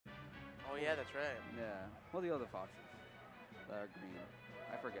Oh yeah, that's right. Yeah. What are the other foxes that are green?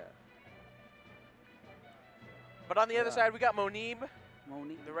 I forget. But on the other side, we got Monib,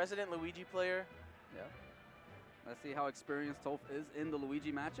 Monib, the resident Luigi player. Yeah. Let's see how experienced Toph is in the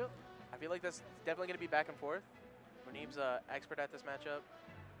Luigi matchup. I feel like that's definitely going to be back and forth. Monib's expert at this matchup.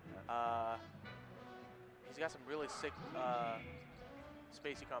 Yeah. He's got some really sick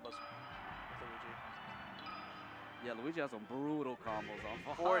spacey combos with Luigi. Yeah, Luigi has some brutal combos on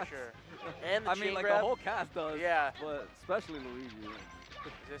Fox. For sure. And the I mean, like grab. the whole cast does. Yeah. But especially Luigi.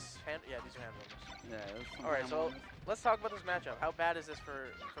 Is this hand? Yeah, these are hand warmers. Yeah. All right, so let's talk about this matchup. How bad is this for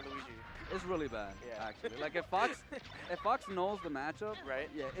Luigi? It's really bad. Yeah. Actually, like if Fox knows the matchup, right?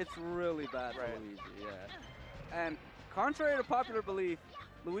 Yeah, it's really bad right. for Luigi. Yeah. And contrary to popular belief,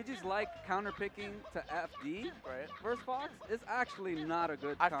 Luigi's like counterpicking to FD versus Fox is actually not a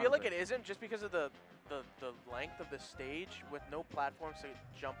good. I feel like it isn't just because of the length of the stage with no platforms to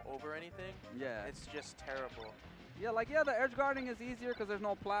jump over anything. Yeah. It's just terrible. Yeah, like the edge guarding is easier because there's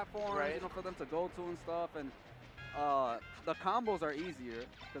no platforms, you know, for them to go to and stuff, and the combos are easier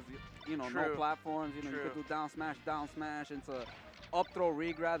because no platforms. You know, you could do down smash into up throw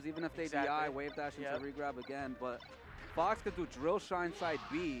regrabs, even if they DI wave dash into regrab again. But Fox could do drill shine side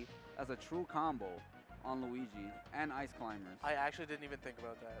B as a true combo on Luigi and ice climbers. I actually didn't even think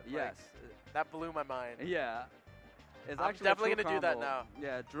about that. Yes, like, that blew my mind. Yeah. It's I'm definitely going to do that now.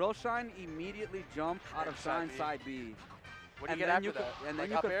 Yeah, drill shine, immediately jump out of shine side B. What do you get after that? And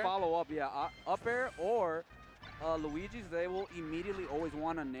then you could follow up, up air or Luigi's, they will immediately always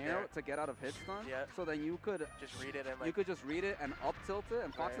want to nair to get out of hit stun. Yeah. So then you could just read it and like you could just read it and up tilt it,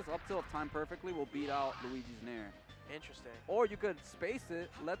 and Fox's up tilt timed perfectly will beat out Luigi's nair. Interesting. Or you could space it,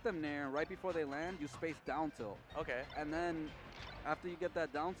 let them nair, right before they land, you space down tilt. Okay. And then after you get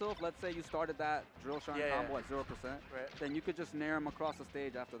that down tilt, let's say you started that drill shine combo at 0%, then you could just nair them across the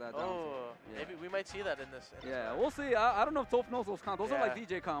stage after that down tilt. Maybe we might see that in this. We'll see. I don't know if Toph knows those combos. Those are like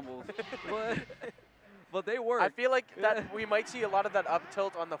DJ combos. but they work. I feel like that we might see a lot of that up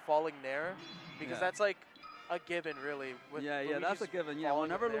tilt on the falling nair because that's like a given, really. With Luigi's that's a given. Yeah,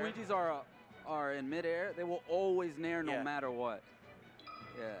 whenever Luigi's are in midair, they will always nair no matter what.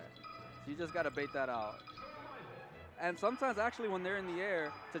 Yeah. So you just got to bait that out. And sometimes, actually, when they're in the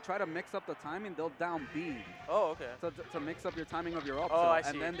air, to try to mix up the timing, they'll down B. Oh, okay. To mix up your timing of your up tilt. I see.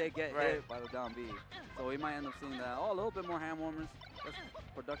 And then they get hit by the down B. So we might end up seeing that. Oh, a little bit more hand warmers.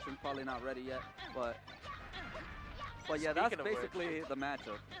 Production probably not ready yet. But yeah, that's basically the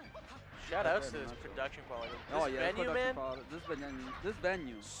matchup. Shout outs to this production quality. This venue, man. This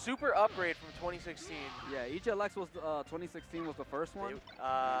venue. Super upgrade from 2016. Yeah, EGLX was 2016 was the first one.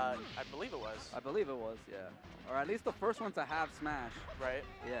 I believe it was. I believe it was, yeah. Or at least the first one to have Smash. Right.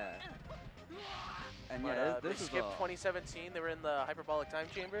 Yeah. And they skipped 2017. They were in the hyperbolic time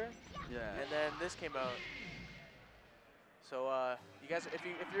chamber. Yeah. And then this came out. So you guys, if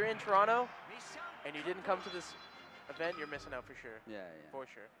you're in Toronto and you didn't come to this event, you're missing out for sure. Yeah. For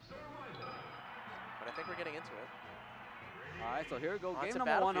sure. But I think we're getting into it. All right, so here we go. Game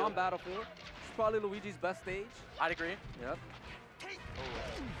number 1 on Battlefield. This is probably Luigi's best stage. I'd agree. Yep.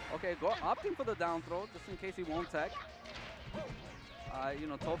 Okay, opting for the down throw just in case he won't tech.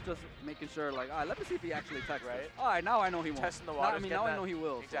 Toph just making sure, like, all right, let me see if he actually techs. Right. All right, now I know he won't. Testing the waters. Now I know he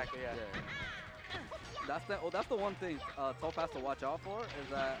will. Exactly. So, yeah. That's the one thing Toph has to watch out for is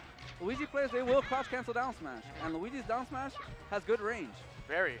that Luigi players, they will crouch cancel down smash, and Luigi's down smash has good range.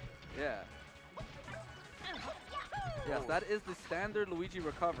 Very. Yeah. Yes, that is the standard Luigi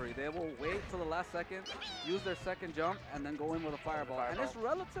recovery. They will wait till the last second, use their second jump, and then go in with a fireball. And it's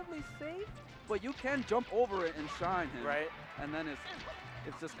relatively safe, but you can jump over it and shine him. Right. And then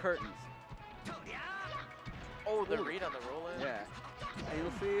it's just curtains. Oh, the read on the roll-in. Yeah. And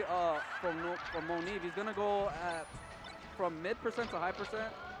you'll see from Monib, he's going to go from mid% to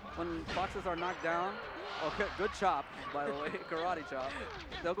high% when foxes are knocked down. Okay, good chop, by the way, karate chop.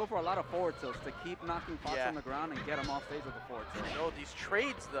 They'll go for a lot of forward tilts to keep knocking Fox on the ground and get him off stage with the forward tilt. Oh, these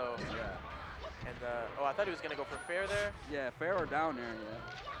trades, though. Yeah. And, I thought he was going to go for fair there. Yeah, fair or down there,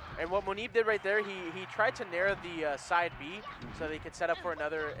 yeah. And what Monib did right there, he tried to nair the side B so they could set up for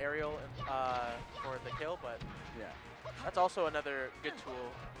another aerial for the kill, but that's also another good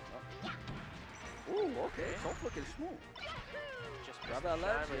tool. Ooh, okay. Toph looking smooth. Just grab that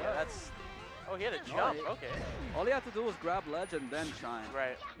ledge. Yeah, that's... Oh, he had a jump. Okay. All he had to do was grab ledge and then shine.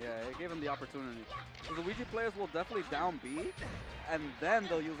 Right. Yeah, it gave him the opportunity. So the Luigi players will definitely down B, and then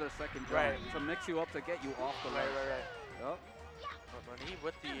they'll use their second jump to mix you up to get you off the ledge. Right. Yep. Monib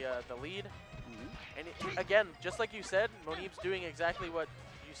with the lead. And again, just like you said, Monib's doing exactly what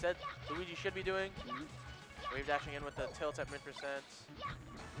you said Luigi should be doing. Wave dashing in with the tilts at mid%.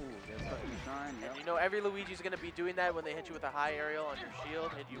 Ooh, shine. And you know every Luigi's going to be doing that when they hit you with a high aerial on your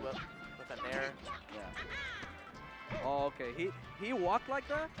shield, hit you up with a nair. Yeah. Oh, okay. He walked like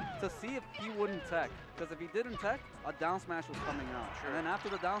that to see if he wouldn't tech. Because if he didn't tech, a down smash was coming out. Sure. And then after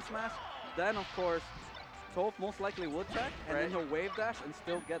the down smash, then of course, Toph most likely would tech, and then he'll wave dash and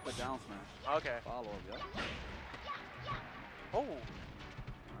still get the down smash. Okay. Follow up, yep. Oh.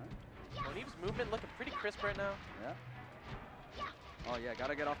 Monib's movement looking pretty crisp right now. Yeah. Oh yeah,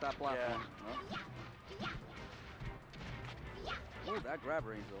 gotta get off that platform. Yeah. Ooh, that grab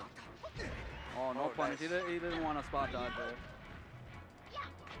range though. Oh, no punish. Nice. He didn't want to spot dodge there.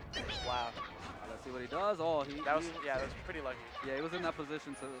 Wow. Let's see what he does. Oh, that was pretty lucky. Yeah, he was in that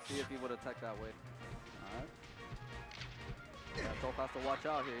position to see if he would have tech that way. All right. Yeah, Toph has to watch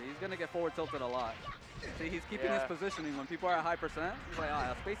out here. He's gonna get forward tilted a lot. See, he's keeping his positioning. When people are at high percent, he's like,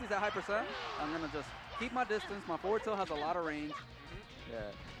 ah, Spacey's at high percent, I'm gonna just keep my distance. My forward tilt has a lot of range.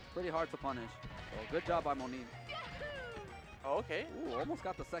 Yeah, pretty hard to punish. So good job by Monib. Oh, okay. Ooh, almost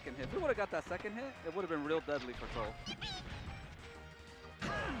got the second hit. If we would have got that second hit, it would have been real deadly for Toph.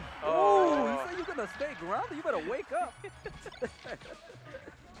 Oh, he said you're gonna stay grounded. You better wake up.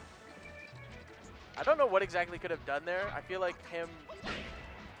 I don't know what exactly could have done there. I feel like him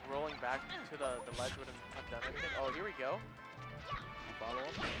rolling back to the ledge would have done everything. Oh, here we go. Follow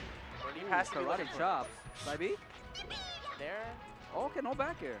up. Monib has to be looking karate chops. Side B? There. Oh, okay, no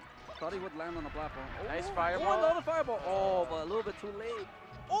back air. Thought he would land on the platform. Oh, nice fireball. Oh, another fireball. Oh, but a little bit too late.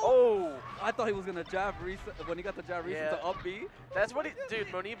 Oh! I thought he was gonna jab reset when he got the jab reset to up B. That's what he, dude,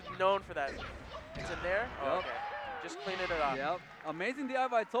 Monib's known for that. It's in there? Oh, okay. Just cleaning it up. Yep. Amazing DI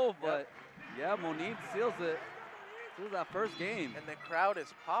by Toph, but yeah, Monib seals it. This was that first game. And the crowd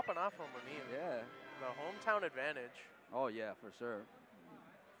is popping off on Monib. Yeah. The hometown advantage. Oh, yeah, for sure.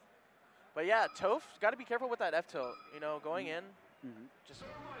 But yeah, Toph's got to be careful with that F tilt. You know, going in, just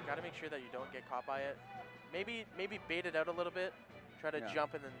got to make sure that you don't get caught by it. Maybe bait it out a little bit. Try to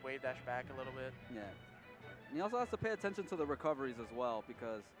jump and then wave dash back a little bit. Yeah. And he also has to pay attention to the recoveries as well,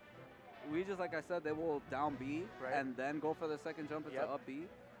 because we just, like I said, they will down B and then go for the second jump into up B.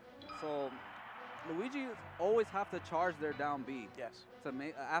 So Luigi always have to charge their down B. Yes. To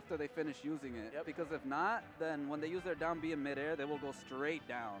make after they finish using it. Because if not, then when they use their down B in midair, they will go straight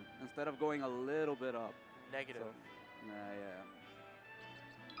down instead of going a little bit up. Negative. So, yeah.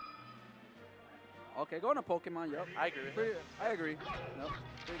 Okay, going to Pokemon, yep. I agree with you. I agree. Yep,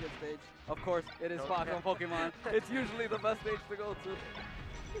 pretty good stage. Of course, it is Fox on Pokemon. It's usually the best stage to go to.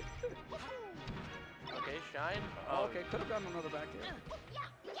 Okay, shine. Oh, okay, could have gotten another back here.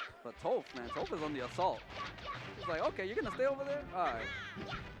 But Toph, man, Toph is on the assault. He's like, okay, you're going to stay over there? All right.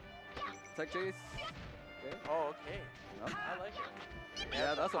 Tech chase. Okay. Oh, okay. Yep. I like it.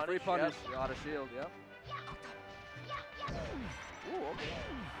 Yeah, that's a free punish out of shield, yep. Ooh, okay.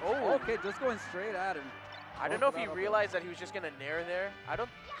 Oh, okay, just going straight at him. I don't know if he realized that he was just going to nair there. I don't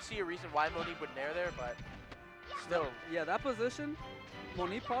see a reason why Monib would nair there, but still. Yeah, that position,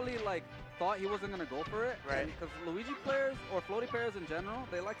 Monib probably like thought he wasn't going to go for it. Right. Because Luigi players or floaty players in general,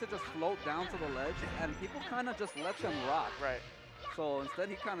 they like to just float down to the ledge, and people kind of just let them rock. Right. So instead,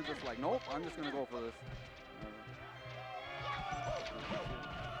 he kind of just like, nope, I'm just going to go for this.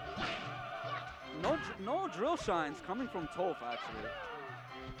 No drill shines coming from Toph, actually.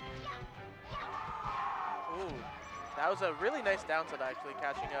 Ooh, that was a really nice down tilt, actually,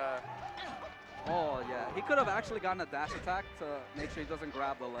 catching a... Oh, yeah. He could have actually gotten a dash attack to make sure he doesn't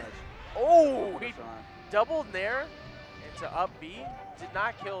grab the ledge. Oh, he doubled nair into up B. Did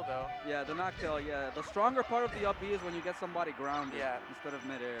not kill, though. Yeah, did not kill, yeah. The stronger part of the up B is when you get somebody grounded instead of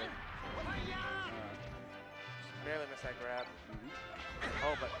midair. Just barely missed that grab.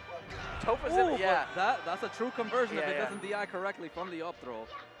 Oh, but Toph is in, that's a true conversion if it doesn't DI correctly from the up throw.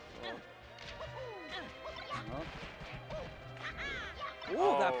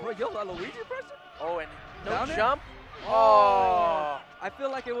 Ooh, that Luigi pressure? Oh, and no down jump? Oh! I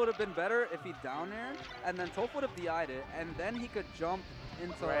feel like it would have been better if he down aired, and then Toph would have DI'd it, and then he could jump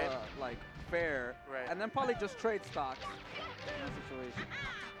into, like, fair, and then probably just trade stocks in that situation.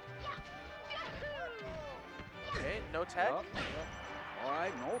 Okay, no tech. All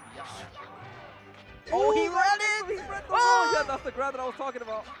right, no. Oh, he ran it! Oh, yeah, that's the grab that I was talking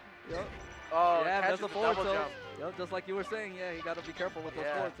about. Yep. Oh, yeah, that's a forward tilt. Yep, just like you were saying, yeah, you got to be careful with those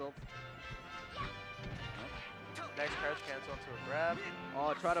forward tilts. Next crouch cancel into a grab.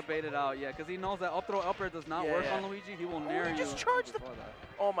 Oh, try to bait it out, yeah, because he knows that up throw upper does not work on Luigi. He will nair you. Just charge the...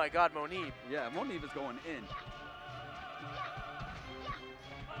 Oh my god, Monib. Yeah, Monib is going in.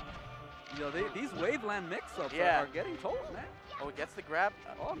 Yo, these waveland mix-ups are getting told, man. Oh, he gets the grab.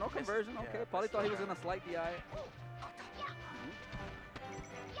 Oh, no conversion. Okay, probably thought he was in a slight DI.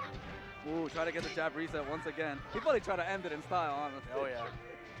 Ooh, try to get the jab reset once again. He probably try to end it in style, honestly. Oh, yeah.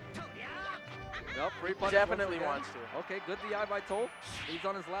 Yep, free punch. Definitely wants to. Okay, good DI by Toph. He's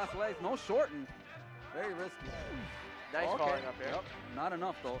on his last legs. No shorten. Very risky. Nice falling up here. Yep, not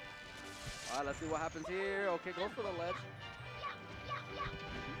enough, though. All right, let's see what happens here. Okay, goes for the ledge.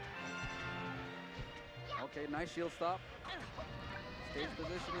 Okay, nice shield stop. Stage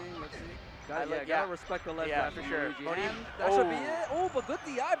positioning, let's see. Gotta respect the ledge. Yeah, for sure. That should be it. Oh, but good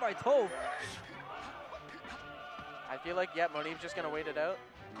DI by Toph. I feel like, Monib's just going to wait it out.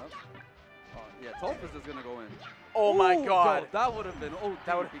 Yep. Yeah, Toph is just going to go in. Oh, my God. Yo, that would have been,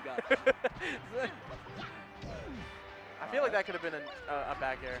 that would have got it. I feel like that could have been a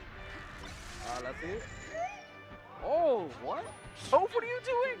back air. Let's see. Oh, what? Toph, what are you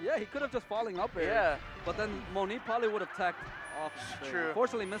doing? Yeah, he could have just falling up air. Yeah. But then Monib probably would have teched off. True.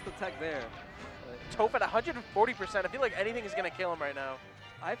 Unfortunately, missed the tech there. Toph at 140%. I feel like anything is going to kill him right now.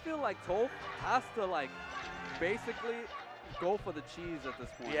 I feel like Toph has to, like, basically go for the cheese at this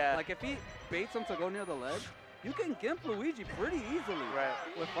point. Yeah. Like, if he baits him to go near the ledge, you can gimp Luigi pretty easily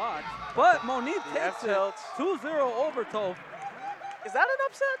with Fox. But Monib takes it 2-0 over Toph. Is that an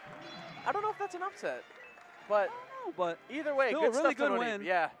upset? I don't know if that's an upset. But, either way, still good a really stuff good to win.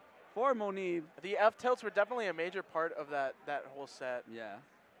 Yeah. For Monib. The F tilts were definitely a major part of that whole set. Yeah.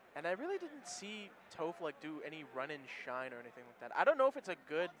 And I really didn't see Toph like do any run and shine or anything like that. I don't know if it's a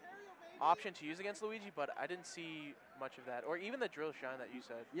good option to use against Luigi, but I didn't see much of that. Or even the drill shine that you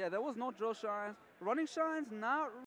said. Yeah, there was no drill shines. Running shines, not